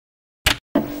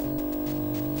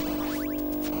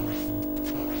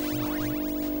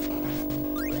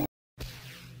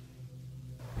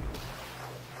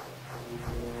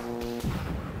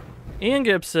Ian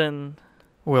Gibson.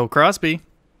 Will Crosby.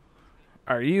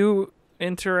 Are you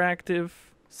interactive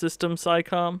system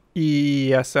psychom?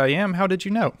 Yes, I am. How did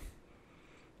you know?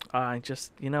 I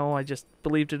just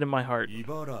believed it in my heart.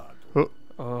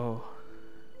 Oh.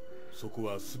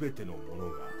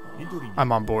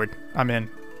 I'm on board. I'm in.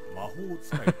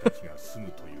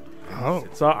 Oh.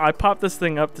 So I popped this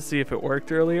thing up to see if it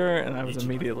worked earlier, and I was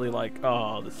immediately like,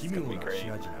 oh, this is going to be great.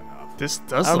 This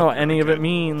does I don't know look what any of good. it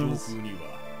means,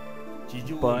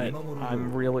 but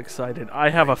I'm real excited. I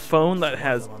have a phone that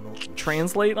has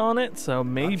Translate on it, so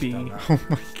maybe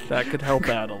that could help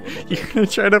out a little bit. You're gonna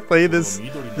try to play this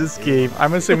game.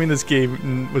 I'm assuming this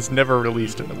game was never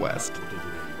released in the West.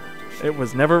 It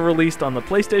was never released on the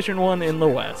PlayStation 1 in the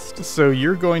West. So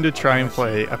you're going to try and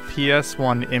play a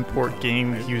PS1 import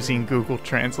game using Google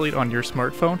Translate on your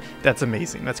smartphone? That's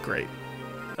amazing. That's great.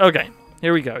 Okay,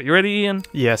 here we go. You ready, Ian?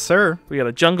 Yes, sir. We got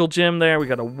a jungle gym there. We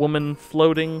got a woman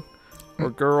floating,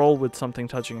 or girl with something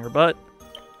touching her butt.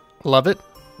 Love it.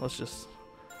 Let's see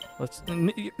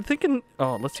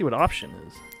what option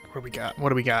is. What do we got? What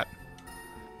do we got?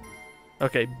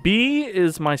 Okay, B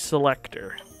is my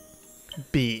selector.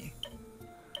 B.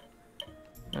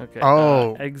 Okay.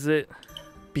 Oh. Exit.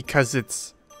 Because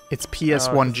it's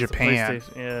PS1 Japan.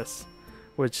 Yes.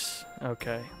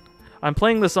 Okay. I'm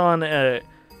playing this on a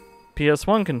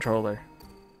PS1 controller.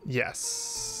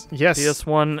 Yes. Yes.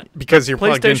 PS1. Because you're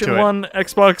plugged into it. PlayStation 1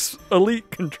 Xbox Elite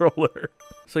controller.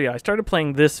 So yeah, I started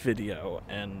playing this video,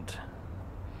 and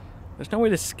there's no way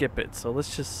to skip it. So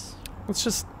let's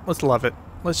love it.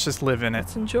 Let's just live in it.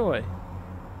 Let's enjoy.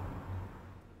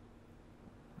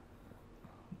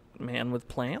 Man with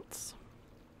plants.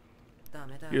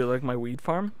 You like my weed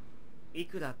farm?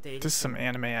 This is some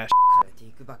anime ass.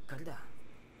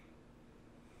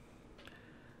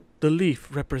 The leaf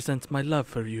represents my love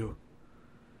for you.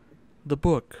 The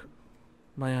book,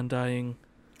 my undying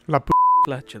Laputa.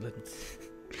 flatulence.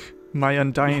 My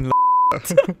undying.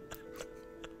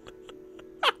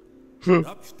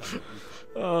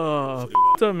 Oh,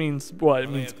 that means what? It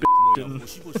means in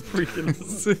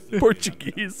freaking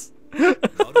Portuguese.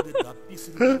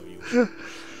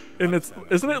 And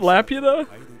isn't it Laputa?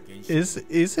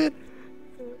 Is it?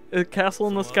 A castle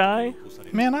in the sky?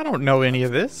 Man, I don't know any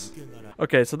of this.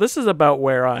 Okay, so this is about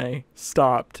where I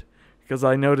stopped because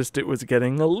I noticed it was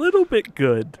getting a little bit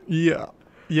good. Yeah.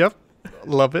 Yep.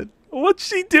 Love it. What's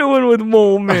she doing with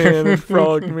Mole Man and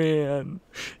Frog Man?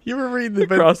 You ever read the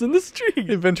crossing the street?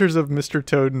 Adventures of Mr.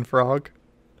 Toad and Frog?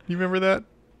 You remember that?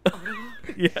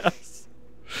 Yes.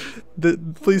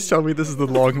 Please tell me this is the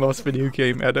long-lost video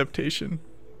game adaptation.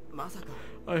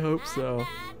 I hope so.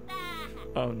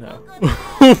 Oh no.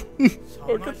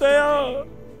 Look at that!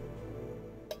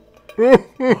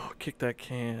 Oh, kick that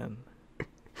can.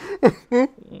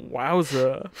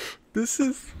 Wowza. This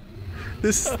is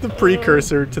the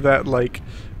precursor to that, like,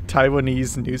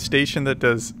 Taiwanese news station that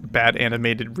does bad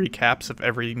animated recaps of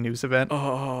every news event.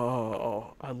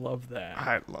 Oh, I love that.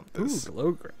 I love this. Ooh,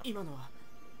 glow ground.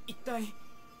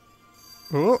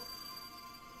 Oh.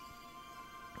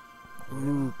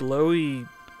 Ooh, glowy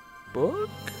book?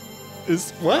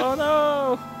 Is what? Oh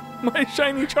no! My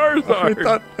shiny Charizard!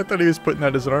 I thought he was putting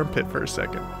that as an armpit for a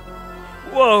second.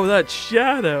 Whoa, that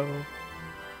shadow!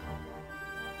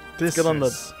 Let's get on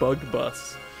the bug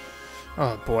bus.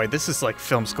 Oh boy, this is like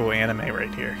film school anime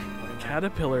right here.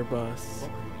 Caterpillar bus.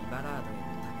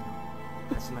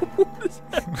 What is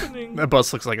happening? That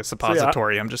bus looks like a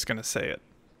suppository. I'm just gonna say it.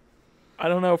 I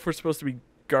don't know if we're supposed to be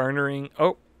garnering.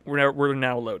 Oh, we're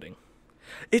now loading.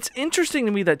 It's interesting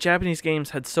to me that Japanese games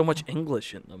had so much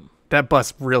English in them. That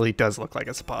bus really does look like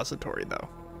a suppository, though.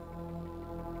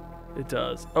 It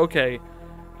does. Okay.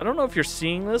 I don't know if you're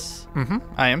seeing this. Mm-hmm.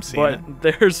 I am seeing it.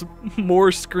 But there's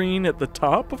more screen at the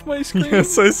top of my screen.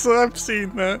 Yes, I'm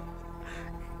seeing that.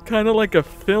 Kind of like a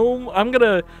film. I'm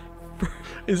gonna...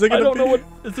 Is it gonna I don't know what...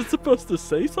 Is it supposed to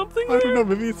say something I don't know.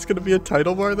 Maybe it's gonna be a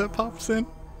title bar that pops in.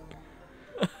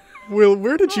 Will,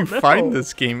 where did you find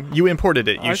this game? You imported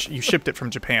it. You shipped it from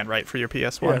Japan, right, for your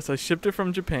PS1? Yes, I shipped it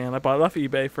from Japan. I bought it off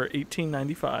eBay for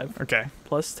 $18.95. Okay.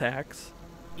 Plus tax.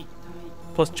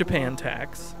 Plus Japan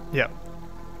tax. Yep.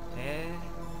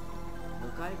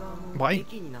 Why?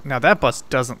 Now that bus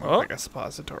doesn't look like a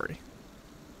suppository.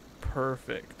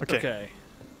 Perfect. Okay. Okay.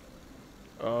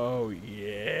 Oh,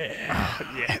 yeah.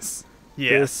 Yes.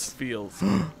 Yes. This feels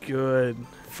good.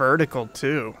 Vertical,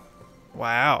 too.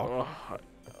 Wow.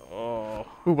 Oh.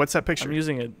 Ooh, what's that picture? I'm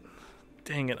using a...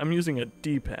 Dang it. I'm using a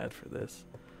D-pad for this.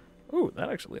 Ooh, that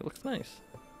actually looks nice.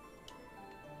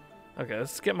 Okay,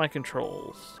 let's get my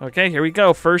controls. Okay, here we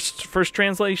go. First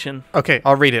translation. Okay,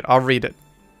 I'll read it.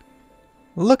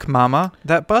 Look, Mama,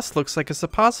 that bus looks like a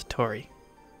suppository.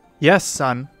 Yes,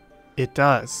 son, it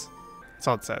does. That's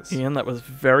all it says. Ian, that was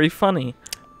very funny,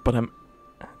 but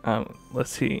let's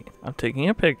see. I'm taking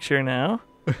a picture now.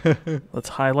 Let's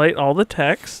highlight all the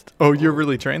text. Oh, you're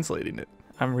really translating it.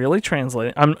 I'm really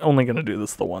translating. I'm only going to do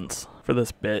this the once for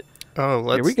this bit. Oh,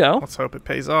 here we go. Let's hope it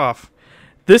pays off.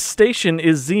 This station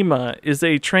is Zima, is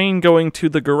a train going to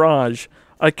the garage.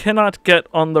 I cannot get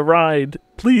on the ride.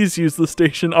 Please use the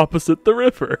station opposite the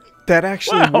river. That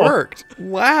actually worked.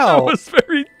 Wow. That was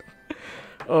very...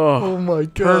 Oh my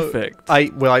god. Perfect.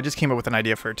 I just came up with an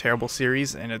idea for a terrible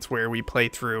series, and it's where we play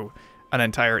through an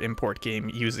entire import game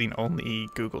using only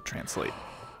Google Translate.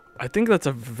 I think that's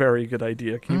a very good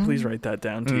idea. Can you please write that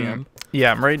down, TM?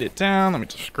 Yeah, I'm writing it down. Let me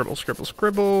just scribble,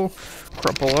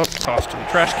 crumple up, toss to the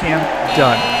trash can.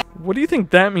 Done. What do you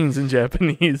think that means in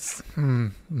Japanese?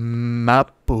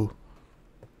 Mapu.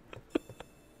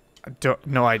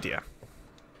 No idea.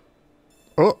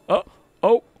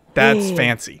 Oh. That's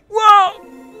fancy. Wow.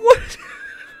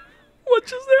 What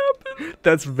just happened?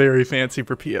 That's very fancy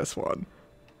for PS1.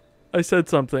 I said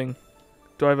something.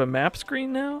 Do I have a map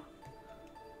screen now?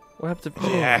 What happened to...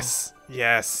 Yes.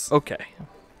 Yes. Okay.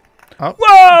 Oh.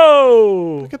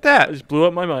 Whoa! Look at that. I just blew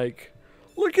up my mic.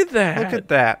 Look at that. Look at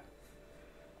that.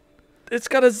 It's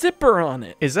got a zipper on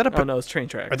it. Is that a... Oh, no, it's train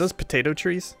tracks. Are those potato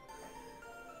trees?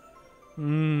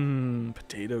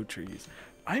 Potato trees.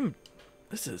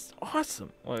 This is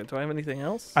awesome. Wait, do I have anything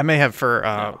else? I may have for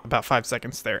about 5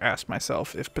 seconds there asked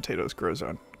myself if potatoes grow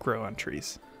on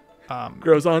trees.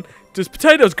 Does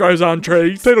potatoes grows on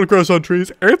trees? Potato grows on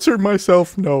trees. Answered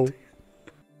myself no.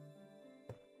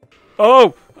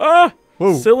 Oh!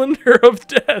 Whoa. Cylinder of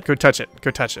death. Go touch it.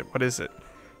 Go touch it. What is it?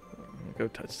 Go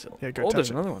touch cylinder. Yeah, go touch touch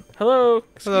it. it. Another one. Hello.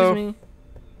 Excuse Hello. me.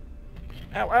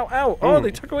 Ow, ow, ow. Oh,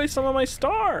 they took away some of my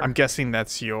star. I'm guessing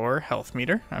that's your health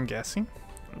meter. I'm guessing.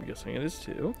 I'm guessing it is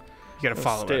too. You gotta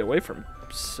follow Stay it. away from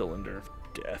cylinder of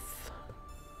death.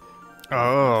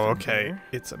 Oh, okay.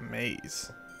 It's a maze.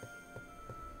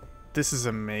 This is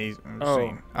amazing.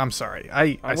 Oh. I'm sorry.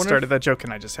 I started that joke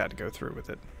and I just had to go through with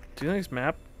it. Do you think this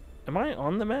map... Am I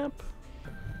on the map?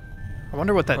 I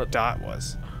wonder what that dot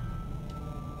was.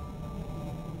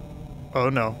 Oh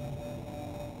no.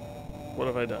 What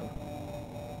have I done?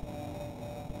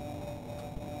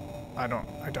 I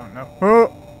don't know.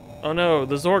 Oh! Oh no,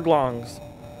 the Zorglongs.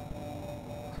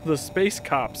 The space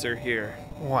cops are here.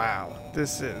 Wow.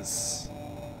 This is...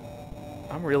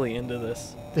 I'm really into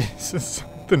this. This is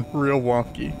something real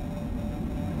wonky.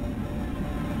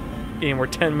 Ian, we're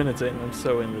 10 minutes in. I'm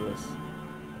so into this.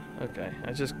 Okay,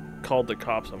 I just called the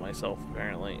cops on myself,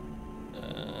 apparently.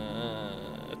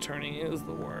 Turning is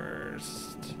the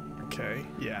worst. Okay,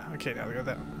 yeah. Okay, now go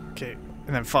that. Okay,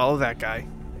 and then follow that guy.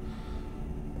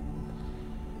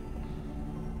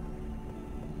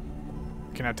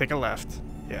 Okay, now take a left.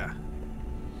 Yeah.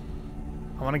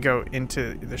 I want to go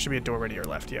into... There should be a door to your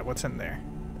left. Yeah, what's in there?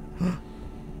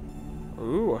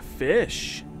 Ooh, a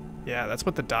fish. Yeah, that's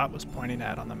what the dot was pointing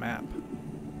at on the map.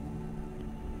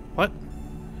 What?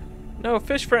 No,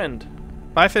 fish friend.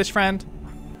 Bye, fish friend.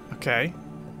 Okay.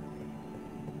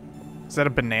 Is that a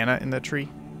banana in the tree?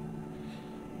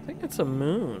 I think it's a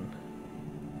moon.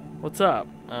 What's up?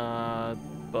 Blah,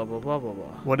 blah, blah, blah,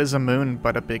 blah. What is a moon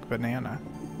but a big banana?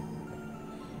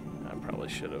 I probably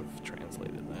should have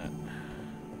translated that.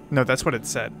 No, that's what it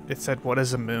said. It said, what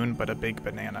is a moon but a big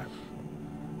banana?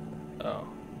 Oh.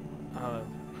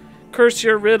 Curse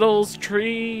your riddles,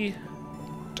 tree!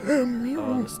 Damn you.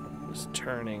 Oh, this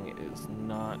turning is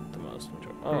not the most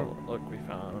enjoyable. Oh, look, we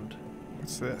found...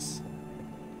 What's this?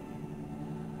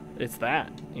 It's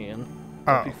that, Ian.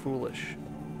 Oh. Don't be foolish.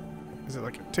 Is it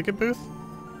like a ticket booth?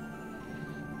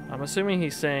 I'm assuming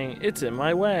he's saying, it's in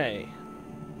my way.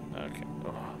 Okay.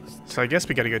 Oh, So I guess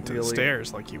we gotta go to the Really?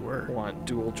 stairs like you were. want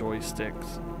dual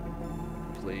joysticks.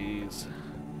 Please.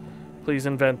 Please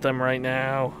invent them right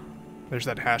now. There's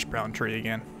that hash brown tree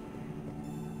again.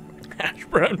 Hash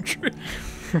brown tree.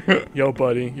 Yo,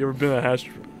 buddy, you ever been a hash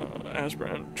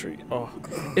brown tree? Oh,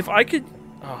 if I could...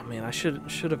 Oh, man, I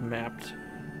should have mapped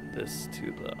this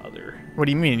to the other... What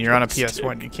do you mean? You're on a joystick.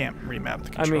 PS1. You can't remap the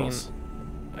controls.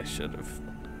 I should have...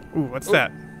 Ooh, what's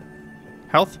that?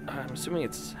 Health? I'm assuming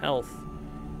it's health.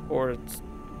 Or it's...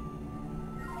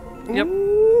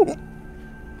 Ooh. Yep.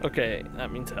 Okay,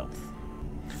 that means health.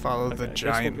 Follow Okay, the I guess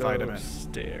giant we'll go vitamin.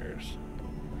 Upstairs.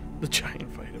 The giant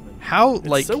vitamin. How, It's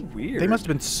like, so weird. they must have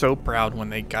been so proud when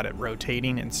they got it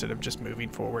rotating instead of just moving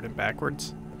forward and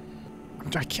backwards.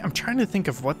 I'm trying to think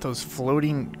of what those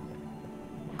floating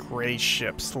gray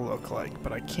ships look like,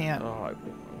 but I can't. Oh,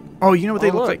 Oh, you know what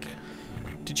they look look. like?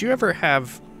 Did you ever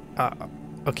have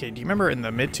Okay, do you remember in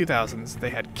the mid-2000s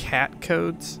they had cat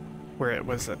codes where it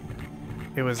was a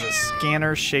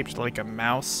scanner shaped like a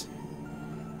mouse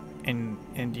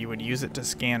and you would use it to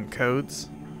scan codes?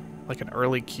 Like an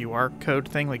early QR code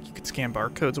thing, like you could scan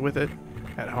barcodes with it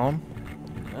at home?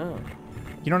 Oh.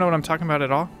 You don't know what I'm talking about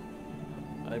at all?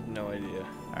 I have no idea.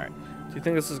 Alright. Do you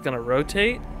think this is going to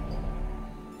rotate?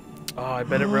 Oh, I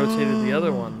bet it rotated the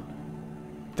other one.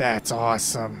 That's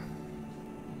awesome.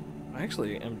 I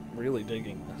actually am really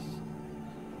digging this.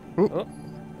 Ooh. Oh.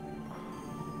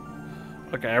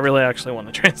 Okay, I really actually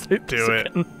want to translate this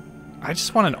again. I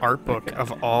just want an art book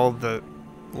of all the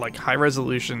like high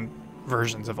resolution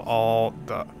versions of all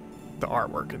the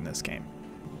artwork in this game.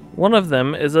 One of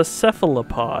them is a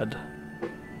cephalopod,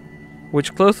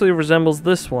 which closely resembles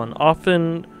this one.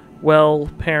 Often,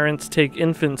 parents take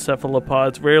infant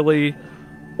cephalopods, rarely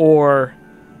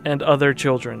and other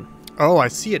children. Oh, I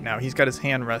see it now. He's got his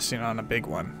hand resting on a big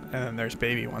one, and then there's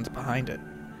baby ones behind it.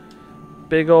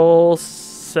 Big ol'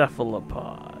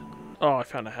 cephalopod. Oh, I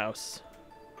found a house.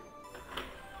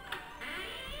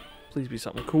 Please be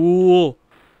something cool.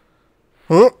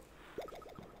 Oh!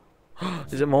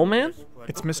 Is it Mole Man?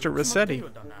 It's Mr. Rossetti.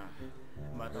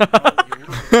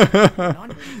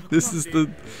 This is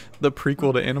the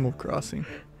prequel to Animal Crossing.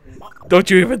 Don't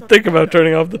you even think about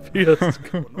turning off the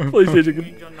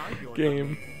PlayStation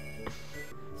game.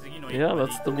 Yeah,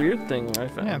 that's the weird thing I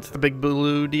found. Yeah, it's the big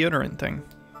blue deodorant thing.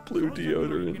 Blue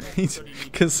deodorant.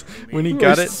 Because when he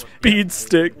got it, speed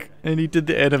stick, and he did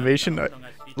the animation,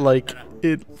 like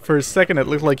it for a second, it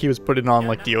looked like he was putting on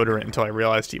like deodorant until I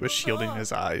realized he was shielding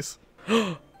his eyes.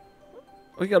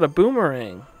 We got a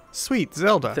boomerang. Sweet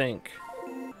Zelda. I think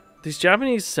these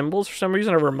Japanese symbols for some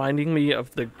reason are reminding me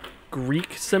of the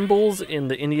Greek symbols in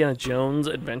the Indiana Jones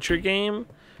adventure game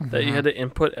that you had to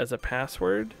input as a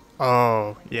password.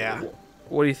 Oh, yeah.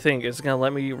 What do you think? Is it going to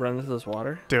let me run into this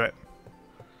water? Do it.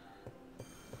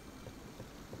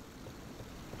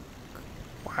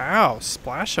 Wow,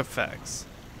 splash effects.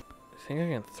 You think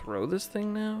I can throw this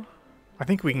thing now? I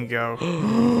think we can go.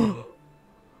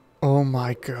 Oh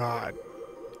my god.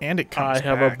 And it comes I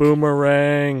have back. a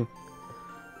boomerang.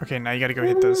 Okay, now you gotta go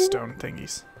hit those stone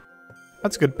thingies.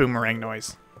 That's good boomerang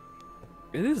noise.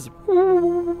 It is.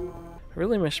 I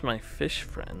really miss my fish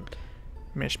friend.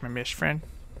 Mish my mish friend.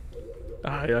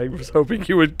 I was hoping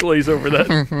you would glaze over that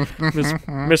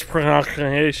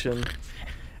mispronunciation.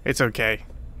 It's okay.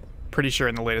 Pretty sure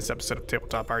in the latest episode of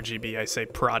Tabletop RGB I say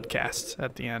prodcast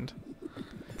at the end.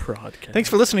 Prodcast. Thanks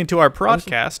for listening to our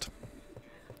prodcast.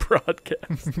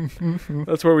 Prodcast.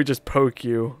 That's where we just poke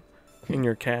you in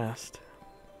your cast.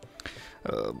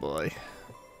 Oh boy.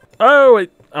 Oh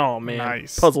wait. Oh man.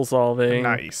 Nice. Puzzle solving.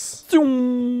 Nice.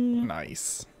 Zoom.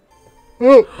 Nice.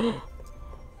 Oh.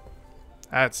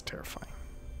 That's terrifying.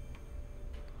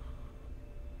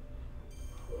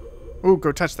 Ooh,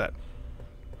 go touch that.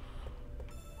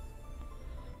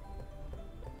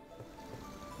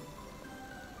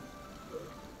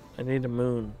 I need a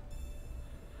moon,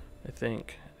 I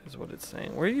think, is what it's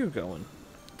saying. Where are you going?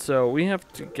 So we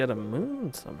have to get a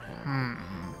moon somehow.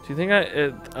 Do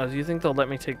you think they'll let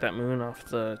me take that moon off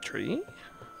the tree?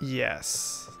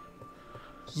 Yes.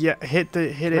 Yeah, hit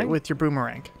it with your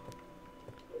boomerang.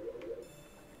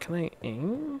 Can I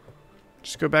aim?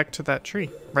 Just go back to that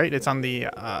tree. Right? It's on the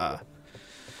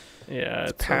yeah,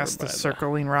 it's past the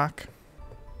circling rock.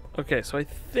 Okay, so I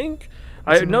think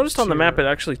I noticed on the map it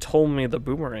actually told me the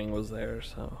boomerang was there,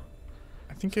 so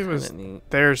I think it was neat.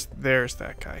 there's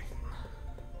that guy.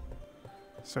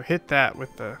 So hit that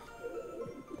with the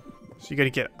so you got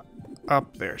to get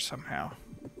up there somehow.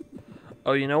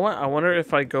 Oh, you know what? I wonder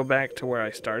if I go back to where I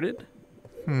started.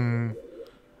 That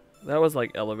was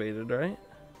like elevated, right?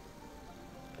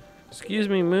 Excuse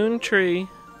me, moon tree.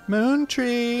 Moon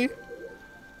tree.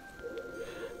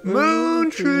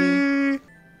 Moon tree.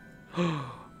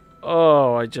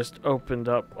 Oh, I just opened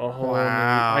up a whole new...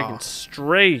 I can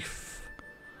strafe.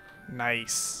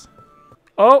 Nice.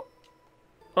 Oh,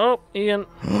 Ian.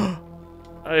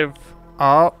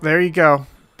 Oh, there you go.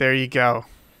 There you go.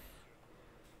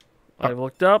 I've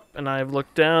looked up and I've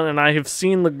looked down and I have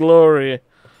seen the glory.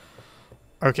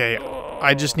 Okay,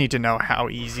 I just need to know how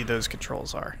easy those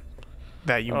controls are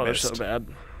that you missed. They're so bad.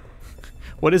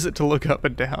 What is it to look up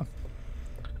and down?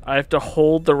 I have to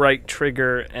hold the right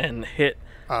trigger and hit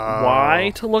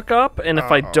Y to look up, and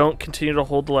if I don't continue to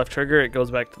hold the left trigger, it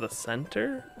goes back to the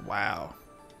center. Wow.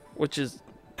 Which is...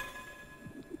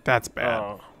 That's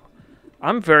bad.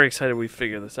 I'm very excited we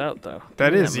figure this out, though.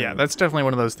 That is, yeah. That's definitely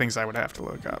one of those things I would have to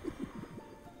look up.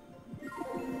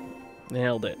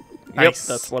 Nailed it. Nice. Yep,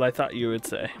 that's what I thought you would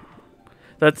say.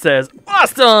 That says,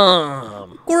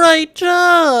 awesome! Great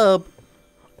job!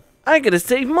 I gotta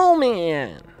save Mole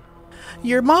Man.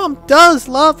 Your mom does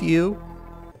love you.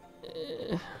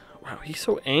 Wow, he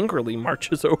so angrily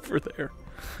marches over there.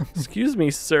 Excuse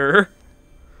me, sir.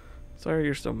 Sorry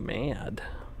you're so mad.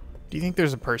 Do you think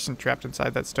there's a person trapped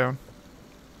inside that stone?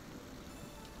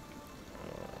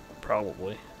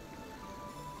 Probably.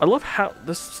 I love how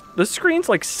this screen's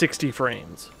like 60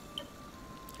 frames.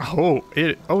 Oh,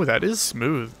 that is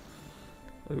smooth.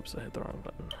 Oops, I hit the wrong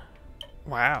button.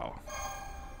 Wow.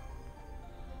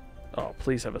 Oh,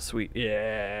 please have a sweet.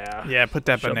 Yeah. Yeah, put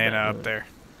that Shove banana that up in. there.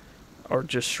 Or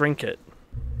just shrink it.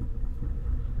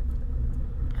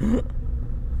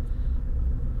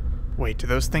 Wait, do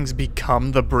those things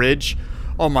become the bridge?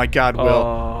 Oh my god, Will.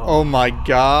 Oh my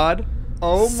god.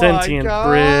 Oh Sentient my god.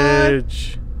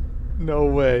 bridge. No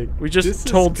way. We just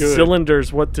told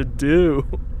cylinders what to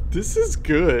do. This is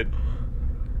good.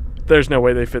 There's no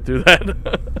way they fit through that.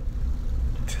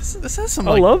 This has some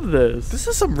I love this. This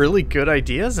has some really good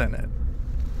ideas in it.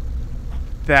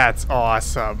 That's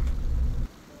awesome.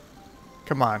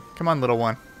 Come on, little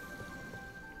one.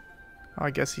 Oh,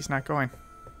 I guess he's not going.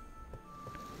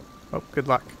 Oh, good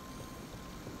luck.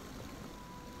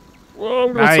 Whoa,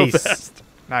 I'm going so fast.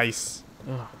 Nice.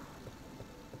 Ugh.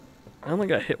 I only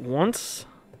got hit once.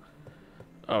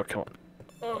 Oh, come on.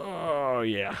 Oh,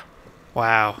 yeah.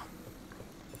 Wow.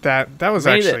 That was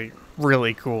actually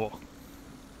really cool.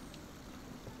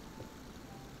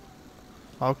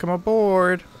 Welcome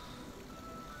aboard.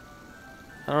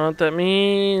 I don't know what that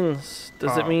means.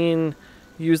 Does it mean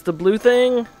use the blue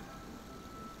thing?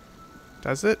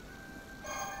 Does it?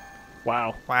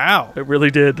 Wow. Wow. It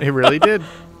really did. It really did.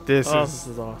 This is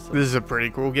awesome. This is a pretty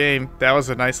cool game. That was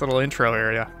a nice little intro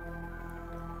area.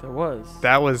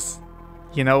 That was.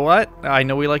 You know what? I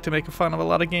know we like to make fun of a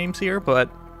lot of games here, but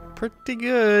pretty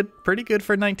good. Pretty good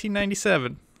for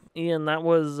 1997. Ian, that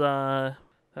was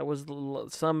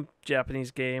some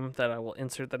Japanese game that I will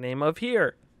insert the name of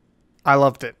here. I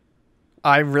loved it.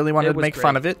 I really wanted to make great.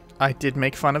 fun of it. I did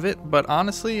make fun of it, but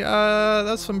honestly,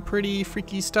 that's some pretty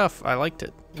freaky stuff. I liked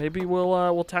it. Maybe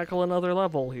we'll tackle another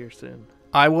level here soon.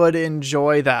 I would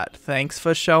enjoy that. Thanks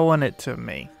for showing it to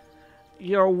me.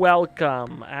 You're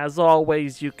welcome. As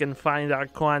always, you can find our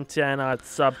content on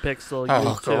Subpixel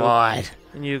YouTube. God.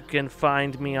 And you can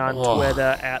find me on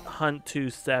Twitter at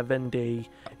Hunt270.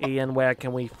 Ian, where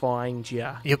can we find you?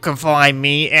 You can find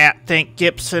me at Think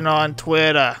Gibson on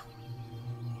Twitter.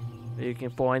 You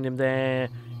can find him there.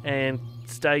 And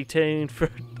stay tuned for,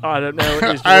 I don't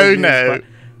know. Oh no.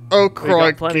 Oh crikey. We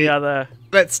got plenty other.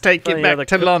 Let's take it back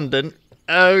to London.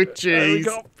 Oh jeez. We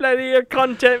got plenty of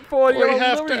content for you on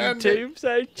have to end YouTube,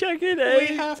 so check it out.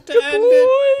 We have to end it.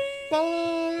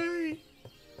 Bye.